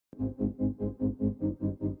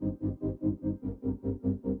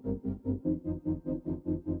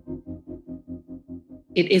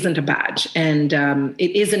It isn't a badge, and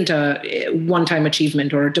it isn't a one-time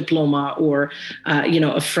achievement or a diploma or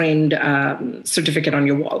a framed certificate on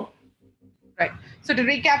your wall. Right. So to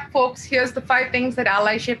recap, folks, here's the 5 things that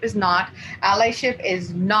allyship is not. Allyship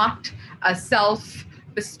is not a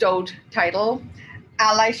self-bestowed title.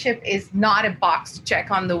 Allyship is not a box to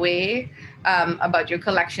check on the way about your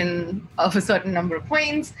collection of a certain number of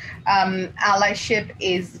points. Allyship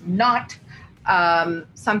is not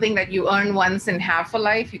something that you earn once and have for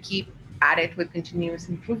life. You keep at it with continuous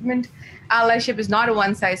improvement. Allyship is not a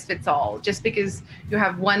one-size-fits-all. Just because you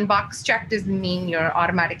have one box checked doesn't mean you're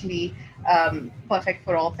automatically perfect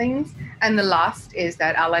for all things. And the last is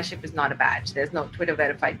that allyship is not a badge. There's no Twitter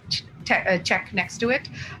verified check next to it.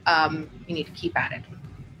 You need to keep at it.